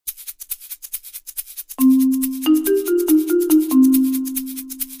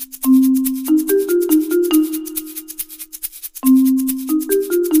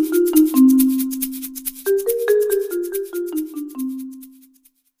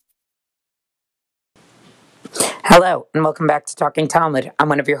Hello, and welcome back to Talking Talmud. I'm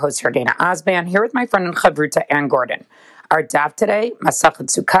one of your hosts, Dana Osban, here with my friend and chavruta, Ann Gordon. Our daf today, Masachet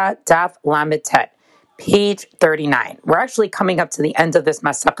Sukkah, daf Lamed Tet, page 39. We're actually coming up to the end of this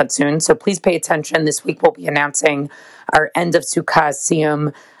Masachet soon, so please pay attention. This week we'll be announcing our end of Sukkah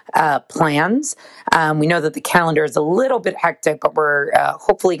Siyum plans. We know that the calendar is a little bit hectic, but we're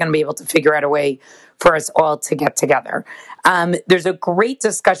hopefully going to be able to figure out a way for us all to get together. There's a great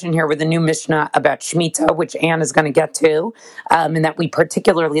discussion here with the new Mishnah about Shemitah, which Anne is going to get to, and that we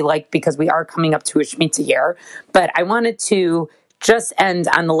particularly like because we are coming up to a Shemitah year. But I wanted to just end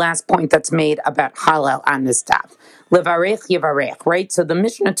on the last point that's made about Hallel on this daf. Levarech Yevarech, right? So the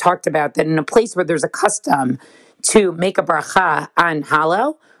Mishnah talked about that in a place where there's a custom to make a bracha on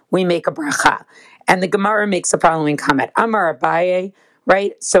Hallel, we make a bracha. And the Gemara makes the following comment. Amar Abaye,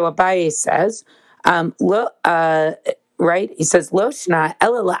 right? So Abaye says, right? He says, Lo shna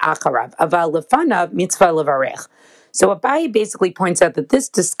ela la'acharav, aval lefanav mitzvah levarech. So Abaye basically points out that this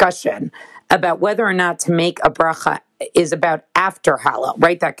discussion about whether or not to make a bracha is about after Hallel,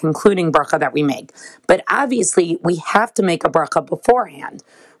 right? That concluding bracha that we make. But obviously, we have to make a bracha beforehand,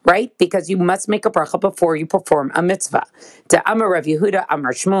 right? Because you must make a bracha before you perform a mitzvah. De Amar Rav Yehuda,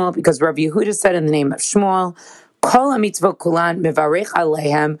 Amar Shmuel, because Rav Yehuda said in the name of Shmuel, Kol ha-mitzvot kulan mevarech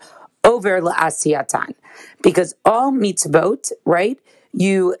aleihem over la'asiyatan. Because all mitzvot, right,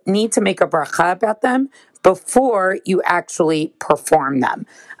 you need to make a bracha about them before you actually perform them.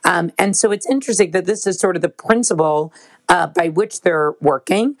 And so it's interesting that this is sort of the principle by which they're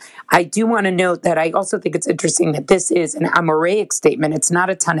working. I do want to note that I also think it's interesting that this is an Amoraic statement. It's not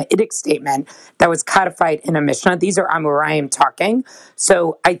a Tanaitic statement that was codified in a Mishnah. These are Amoraim talking.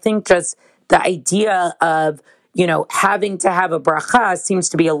 So I think just the idea of, having to have a bracha seems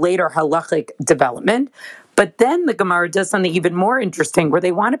to be a later halachic development. But then the Gemara does something even more interesting where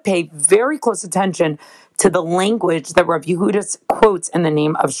they want to pay very close attention to the language that Rav Yehuda quotes in the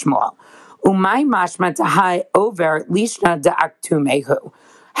name of Shmuel. Umay mashma tahai over lishna da'aktumehu.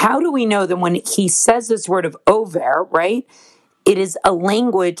 How do we know that when he says this word of over, right, it is a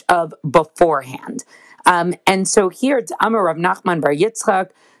language of beforehand? And so here, Amar Rav Nachman bar Yitzchak,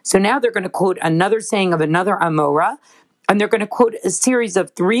 so now they're going to quote another saying of another Amora, and they're going to quote a series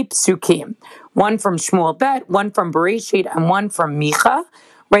of 3 psukim, one from Shmuel Bet, one from Bereshit, and one from Micha,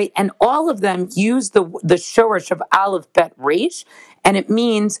 right? And all of them use the shorish of Aleph Bet Resh, and it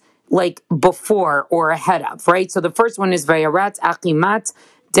means like before or ahead of, right? So the first one is Vayaratz Achimat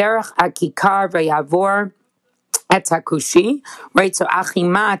Derech Akikar Vayavor Etakushi, right? So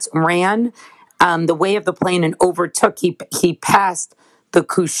Achimat ran the way of the plain and overtook. He passed the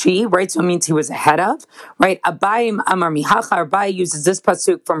Kushi, right? So it means he was ahead of, right? Abayim Amar Mihacha. Abaye uses this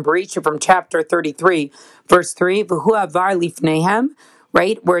pasuk from Bereishit from chapter 33, verse 3, V'hu avar lifnehem,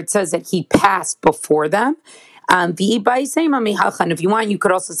 right? Where it says that he passed before them. And if you want, you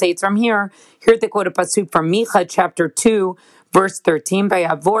could also say it's from here. Here they quote a pasuk from Micha, chapter 2, verse 13,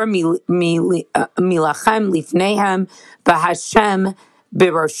 Vayavor milachem lifnehem v'Hashem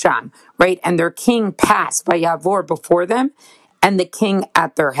birosham, right? And their king passed, Vayavor, before them, and the king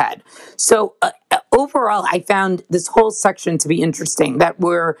at their head. So overall, I found this whole section to be interesting, that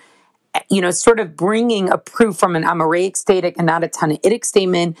we're, sort of bringing a proof from an Amoraic statement and not a Tanaitic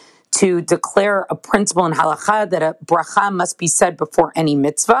statement to declare a principle in halacha that a bracha must be said before any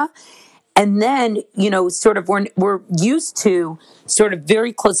mitzvah. And then, sort of we're used to sort of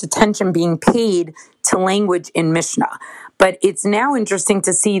very close attention being paid to language in Mishnah. But it's now interesting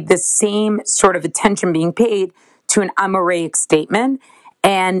to see the same sort of attention being paid to an Amoraic statement.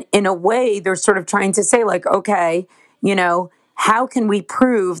 And in a way, they're sort of trying to say, like, okay, how can we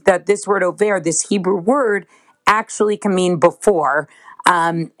prove that this word over, this Hebrew word, actually can mean before,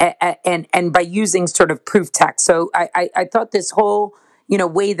 and by using sort of proof text. So I thought this whole,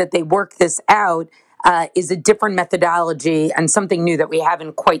 way that they work this out is a different methodology and something new that we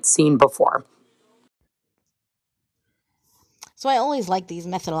haven't quite seen before. So I always like these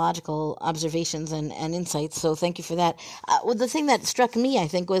methodological observations and insights, so thank you for that. Well, the thing that struck me, I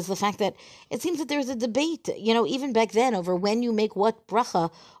think, was the fact that it seems that there's a debate, even back then, over when you make what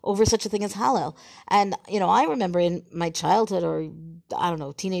bracha over such a thing as Hallel. And, I remember in my childhood, or I don't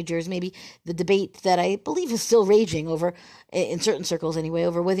know, teenage years maybe, the debate that I believe is still raging over, in certain circles anyway,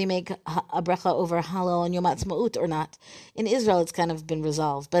 over whether you make a bracha over Hallel on Yom Ha'atzmaut or not. In Israel, it's kind of been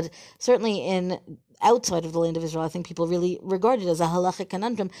resolved, but certainly outside of the land of Israel, I think people really regard it as a halachic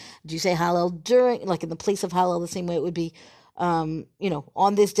conundrum. Do you say Hallel during, like in the place of Hallel, the same way it would be, on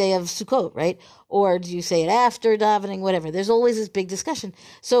this day of Sukkot, right? Or do you say it after davening, whatever? There's always this big discussion.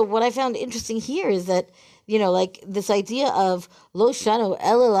 So what I found interesting here is that, like this idea of lo shano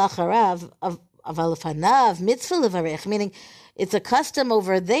el lacharav, of avalafanav mitzvah levarech, meaning it's a custom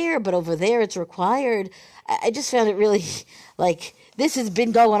over there, but over there it's required. I just found it really like this has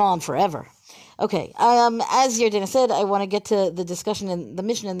been going on forever. Okay, as Yardena said, I want to get to the discussion in the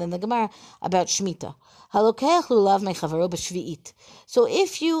Mishnah and then the Gemara about Shemitah. Halokech lulav mechavaro b'shvi'it. So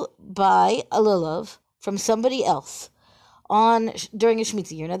if you buy a lulav from somebody else during a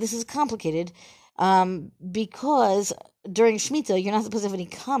Shemitah year, now this is complicated because during Shemitah you're not supposed to have any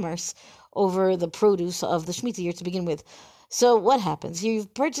commerce over the produce of the Shemitah year to begin with. So what happens?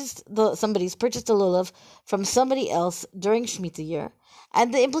 Somebody's purchased a lulav from somebody else during Shemitah year,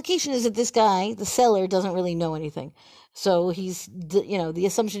 and the implication is that this guy, the seller, doesn't really know anything. So the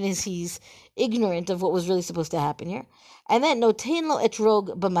assumption is he's ignorant of what was really supposed to happen here. And then notein lo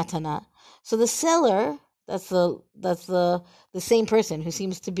etrog b'matana. So the seller, that's the same person who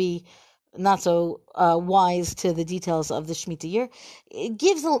seems to be not so wise to the details of the Shemitah year. It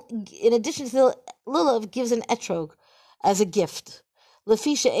gives, in addition to the lulav, gives an etrog as a gift, because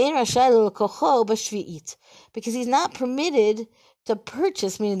he's not permitted to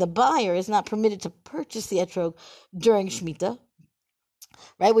purchase, meaning the buyer is not permitted to purchase the etrog during Shemitah,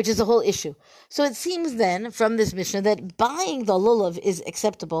 right, which is a whole issue. So it seems then from this Mishnah that buying the lulav is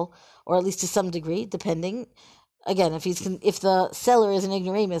acceptable, or at least to some degree, depending. Again, if the seller is an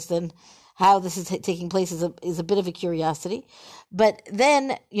ignoramus, then how this is taking place is a bit of a curiosity. But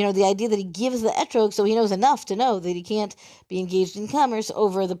then, the idea that he gives the etrog, so he knows enough to know that he can't be engaged in commerce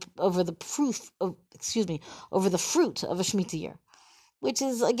over the fruit of a Shemitah year. Which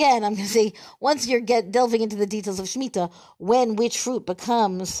is, again, I'm going to say, once you're delving into the details of Shemitah, which fruit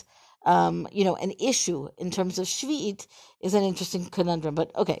becomes, an issue in terms of Shvi'it is an interesting conundrum.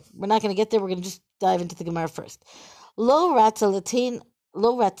 But okay, we're not going to get there. We're going to just dive into the Gemara first. Lo ratza litain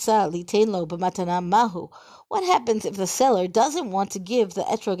lo b'matana mahu. What happens if the seller doesn't want to give the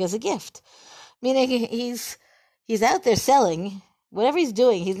etrog as a gift? Meaning he's out there selling, whatever he's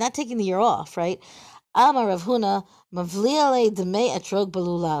doing, he's not taking the year off, right? Amar Rav Huna mavliale demei etrog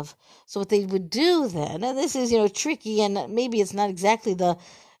belulav. So what they would do then, and this is tricky, and maybe it's not exactly the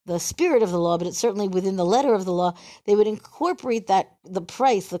spirit of the law, but it's certainly within the letter of the law, they would incorporate the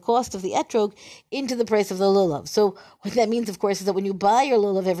cost of the etrog, into the price of the lulav. So what that means, of course, is that when you buy your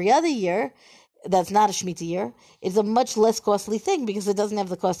lulav every other year, that's not a Shemitah year, it's a much less costly thing because it doesn't have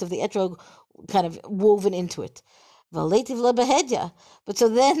the cost of the etrog kind of woven into it. But so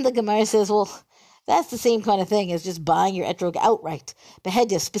then the Gemara says, well, that's the same kind of thing as just buying your etrog outright.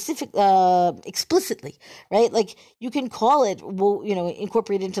 Behedya, explicitly, right? Like, you can call it,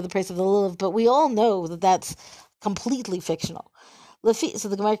 incorporate into the price of the lulav, but we all know that that's completely fictional. So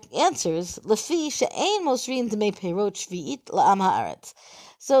the Gemara answers, Lefi she'ein mosrin demei perot shvi'it la'am ha'aretz.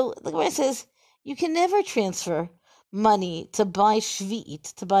 So the Gemara says, you can never transfer money to buy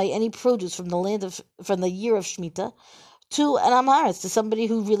shvi'it, to buy any produce from the year of Shemitah, to an Amaretz, to somebody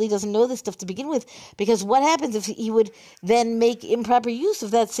who really doesn't know this stuff to begin with. Because what happens if he would then make improper use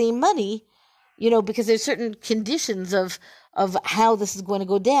of that same money, because there's certain conditions of how this is going to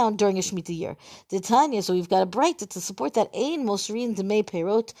go down during a Shemitah year. Titania, so we've got a bright to support that. Ein mosrin demei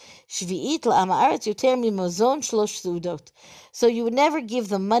perot shvi'it la'am ha'aretz yoter mimozon shlosh seudot. So you would never give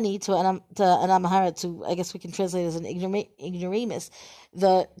the money to an am ha'aretz, who I guess we can translate as an ignoramus,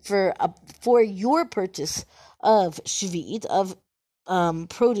 for your purchase of shvi'it, of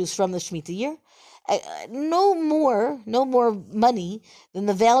produce from the Shemitah year. No more money than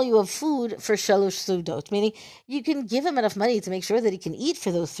the value of food for shalosh sudot. Meaning, you can give him enough money to make sure that he can eat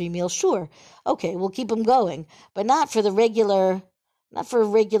for those 3 meals. Sure, okay, we'll keep him going, but not for regular,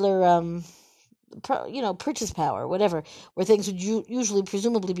 purchase power, whatever, where things would usually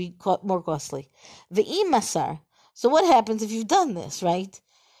presumably be more costly. Ve'im masar. So what happens if you've done this, right?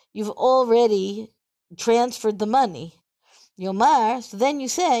 You've already transferred the money. Yomar, so then you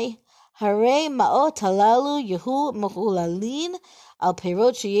say, Hare ma'ot halalu yehu mechulalin al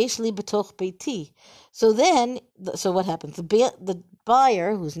perot sheyesh li betoch beiti. So what happens? The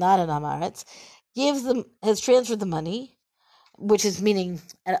buyer, who's not an Amaretz, has transferred the money, which is meaning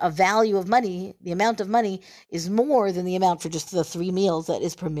a value of money. The amount of money is more than the amount for just the 3 meals that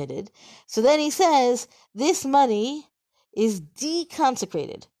is permitted. So then he says, this money is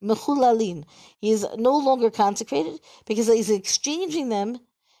deconsecrated, mechulalin. He is no longer consecrated because he's exchanging them,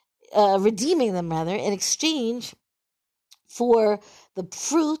 redeeming them rather, in exchange for the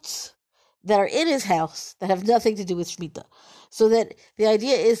fruits that are in his house that have nothing to do with Shemitah. So that the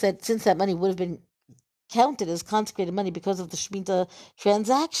idea is that since that money would have been counted as consecrated money because of the Shemitah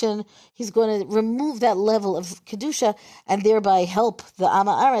transaction, he's going to remove that level of Kedusha and thereby help the Am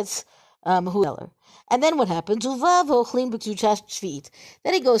Ha'aretz who seller. And then what happens?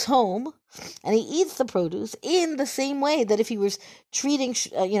 Then he goes home and he eats the produce in the same way that if he was treating,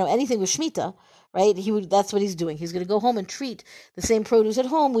 anything with Shemitah, right? That's what he's doing. He's going to go home and treat the same produce at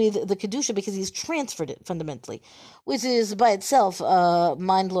home with the Kedusha because he's transferred it fundamentally, which is by itself a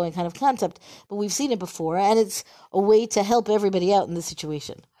mind-blowing kind of concept, but we've seen it before, and it's a way to help everybody out in this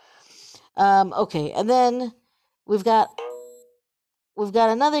situation. Okay, and then we've got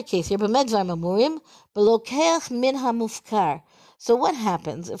another case here, So what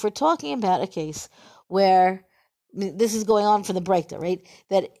happens if we're talking about a case where this is going on for the Breita, right?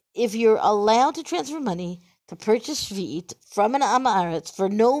 That if you're allowed to transfer money to purchase shvi'it from an Am Haaretz for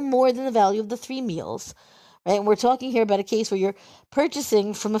no more than the value of the 3 meals, right? And we're talking here about a case where you're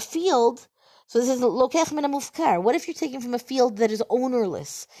purchasing from a field. So this is lokech min hamufkar. What if you're taking from a field that is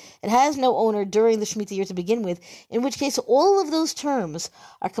ownerless? It has no owner during the Shemitah year to begin with, in which case all of those terms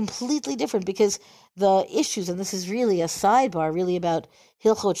are completely different because the issues, and this is really a sidebar, really about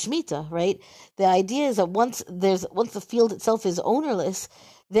Hilchot Shemitah, right? The idea is that once the field itself is ownerless,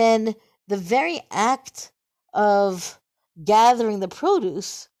 then the very act of gathering the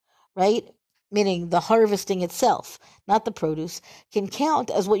produce, right, meaning the harvesting itself, not the produce, can count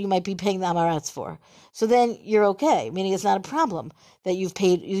as what you might be paying the Am Haaretz for. So then you're okay, meaning it's not a problem that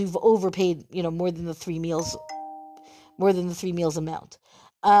you've overpaid, more than the 3 meals amount.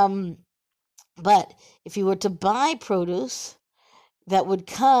 But if you were to buy produce that would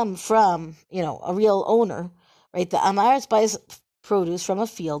come from, a real owner, right? The Am Haaretz buys produce from a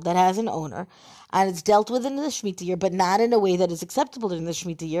field that has an owner, and it's dealt with in the Shemitah year, but not in a way that is acceptable in the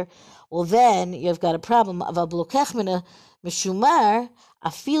Shemitah year, well, then you've got a problem of a blokech mina meshumar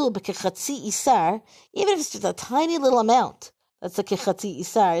afil bekechatzi isar, even if it's just a tiny little amount. That's a kechatzi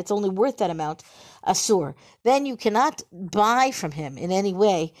isar. It's only worth that amount, asur. Then you cannot buy from him in any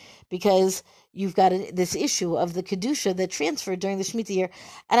way because you've got this issue of the kedusha that transferred during the Shemitah year.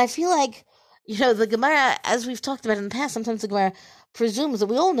 And I feel like, the Gemara, as we've talked about in the past, sometimes the Gemara presumes that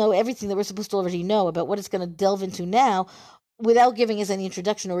we all know everything that we're supposed to already know about what it's going to delve into now, without giving us any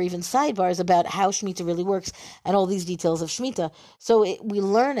introduction or even sidebars about how Shemitah really works and all these details of Shemitah. So we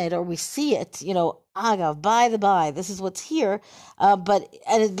learn it or we see it, agav, by the by, this is what's here, and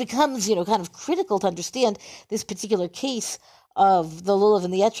it becomes, kind of critical to understand this particular case of the lulav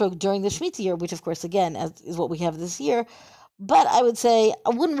and the etrog during the Shemitah year, which of course, again, is what we have this year. But I would say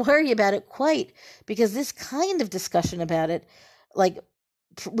I wouldn't worry about it quite, because this kind of discussion about it,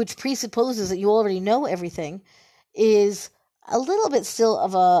 which presupposes that you already know everything, is a little bit still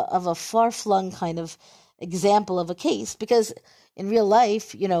of a far-flung kind of example of a case, because in real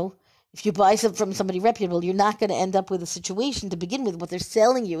life, if you buy something from somebody reputable, you're not going to end up with a situation to begin with. What they're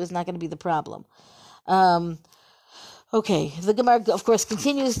selling you is not going to be the problem. Okay, the Gemara, of course,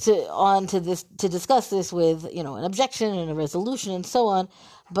 continues to discuss this with, an objection and a resolution and so on.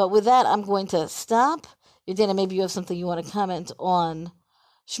 But with that, I'm going to stop. Yadina, maybe you have something you want to comment on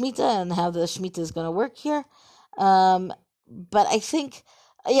Shemitah and how the Shemitah is going to work here. But I think,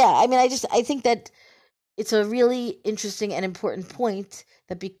 I think that it's a really interesting and important point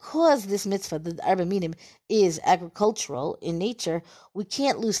that because this mitzvah, the Arba Minim, is agricultural in nature, we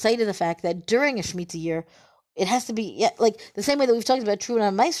can't lose sight of the fact that during a Shemitah year, it has to be, the same way that we've talked about Truna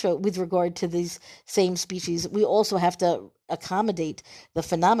and Maestro with regard to these same species, we also have to accommodate the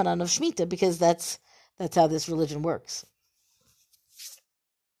phenomenon of Shemitah, because that's how this religion works.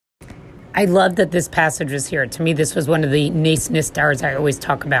 I love that this passage was here. To me, this was one of the Nes Nistars I always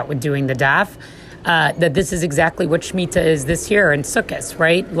talk about with doing the daf, that this is exactly what Shemitah is this year in Sukkot,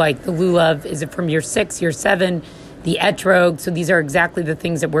 right? Like the lulav, is it from year 6, year 7, the etrog. So these are exactly the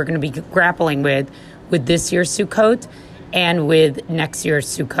things that we're going to be grappling with this year's Sukkot and with next year's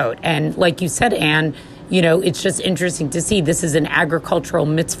Sukkot. And like you said, Anne, it's just interesting to see this is an agricultural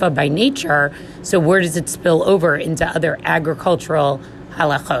mitzvah by nature. So where does it spill over into other agricultural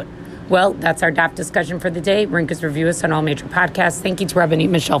halachot? Well, that's our DAF discussion for the day. Rinkus review us on all major podcasts. Thank you to Rabbanit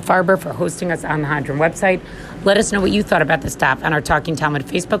Michelle Farber for hosting us on the Hadran website. Let us know what you thought about this DAF on our Talking Talmud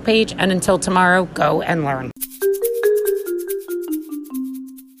Facebook page. And until tomorrow, go and learn.